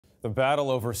The battle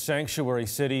over sanctuary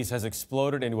cities has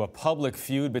exploded into a public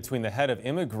feud between the head of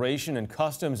Immigration and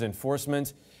Customs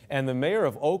Enforcement and the mayor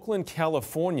of Oakland,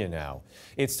 California now.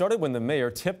 It started when the mayor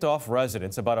tipped off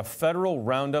residents about a federal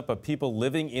roundup of people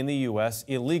living in the U.S.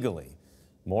 illegally.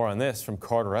 More on this from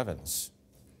Carter Evans.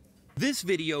 This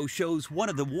video shows one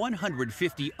of the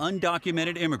 150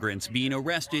 undocumented immigrants being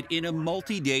arrested in a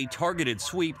multi-day targeted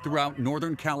sweep throughout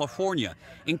Northern California,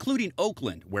 including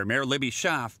Oakland, where Mayor Libby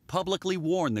Schaaf publicly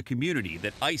warned the community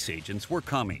that ICE agents were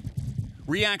coming.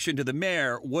 Reaction to the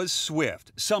mayor was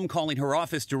swift, some calling her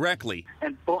office directly.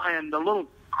 And the little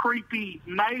creepy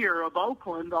mayor of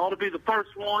Oakland ought to be the first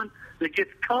one that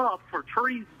gets cuffed for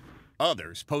treason.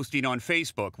 Others posting on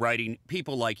Facebook, writing,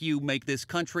 "People like you make this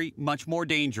country much more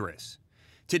dangerous."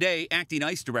 Today, acting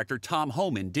ICE Director Tom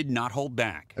Homan did not hold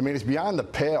back. I mean, it's beyond the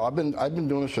pale. I've been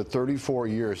doing this for 34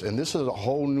 years, and this is a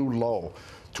whole new low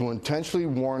to intentionally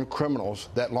warn criminals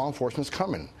that law enforcement's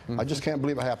coming. I just can't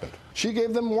believe it happened. She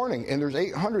gave them warning, and there's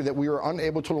 800 that we were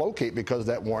unable to locate because of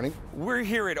that warning. We're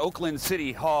here at Oakland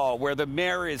City Hall, where the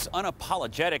mayor is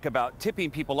unapologetic about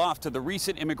tipping people off to the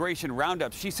recent immigration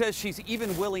roundups. She says she's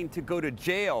even willing to go to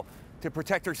jail to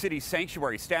protect her city's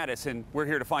sanctuary status, and we're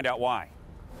here to find out why.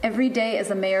 Every day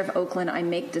as a mayor of Oakland, I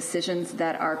make decisions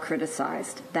that are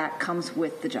criticized. That comes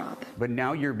with the job. But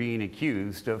now you're being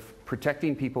accused of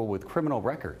protecting people with criminal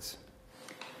records.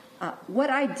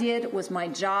 What I did was my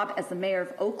job as the mayor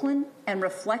of Oakland and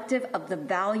reflective of the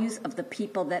values of the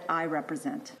people that I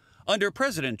represent. Under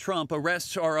President Trump,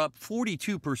 arrests are up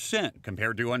 42%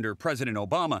 compared to under President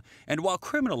Obama. And while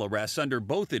criminal arrests under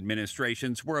both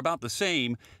administrations were about the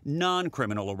same,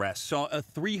 non-criminal arrests saw a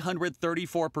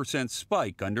 334%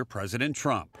 spike under President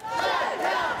Trump.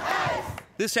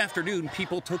 This afternoon,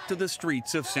 people took to the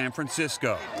streets of San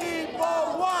Francisco.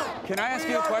 Can I ask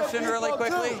you a question really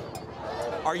quickly?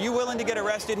 Are you willing to get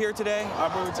arrested here today?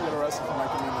 I'm willing to get arrested for my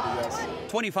community,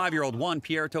 yes. 25-year-old Juan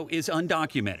Pierto is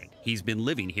undocumented. He's been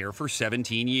living here for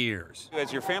 17 years.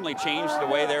 Has your family changed the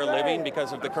way they're living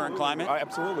because of the current climate?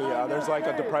 Absolutely. There's like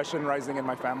a depression rising in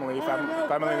my family.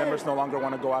 Family members no longer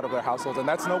want to go out of their households, and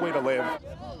that's no way to live.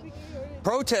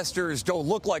 Protesters don't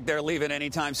look like they're leaving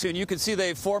anytime soon. You can see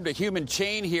they've formed a human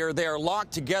chain here. They are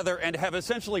locked together and have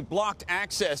essentially blocked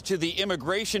access to the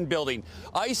immigration building.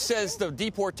 ICE says the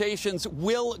deportations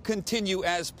will continue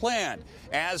as planned.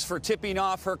 As for tipping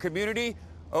off her community,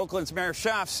 Oakland's Mayor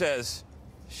Schaaf says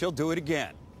she'll do it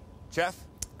again. Jeff?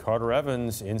 Carter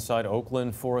Evans inside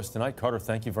Oakland for us tonight. Carter,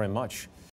 thank you very much.